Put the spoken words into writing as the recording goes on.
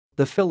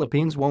The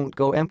Philippines won't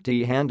go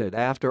empty-handed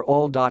after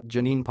all.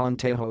 Janine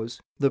Pontejos,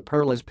 the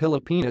Perlas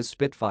Pilipinas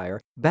Spitfire,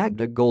 bagged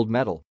a gold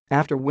medal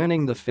after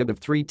winning the Fiba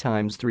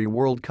 3x3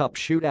 World Cup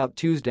shootout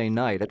Tuesday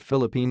night at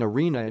Philippine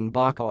Arena in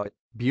Bocaue,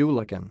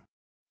 Bulacan.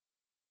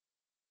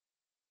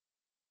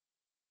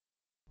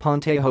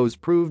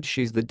 Pontejos proved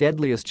she's the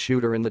deadliest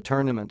shooter in the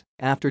tournament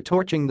after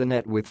torching the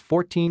net with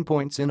 14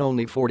 points in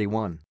only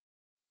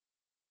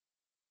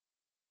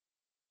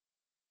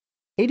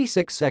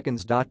 86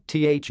 seconds.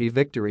 The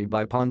victory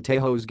by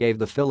Pontejos gave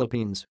the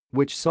Philippines,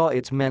 which saw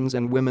its men's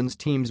and women's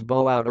teams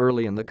bow out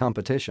early in the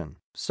competition,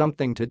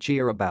 something to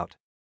cheer about.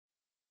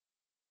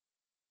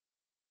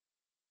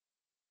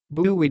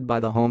 Buoyed by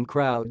the home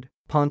crowd,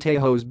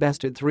 Pontejos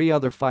bested three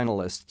other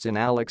finalists in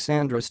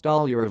Alexandra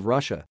Stolyar of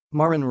Russia,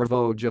 Marin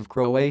Hrvoje of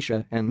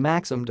Croatia and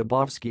Maksim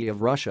Dybovskii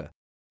of Russia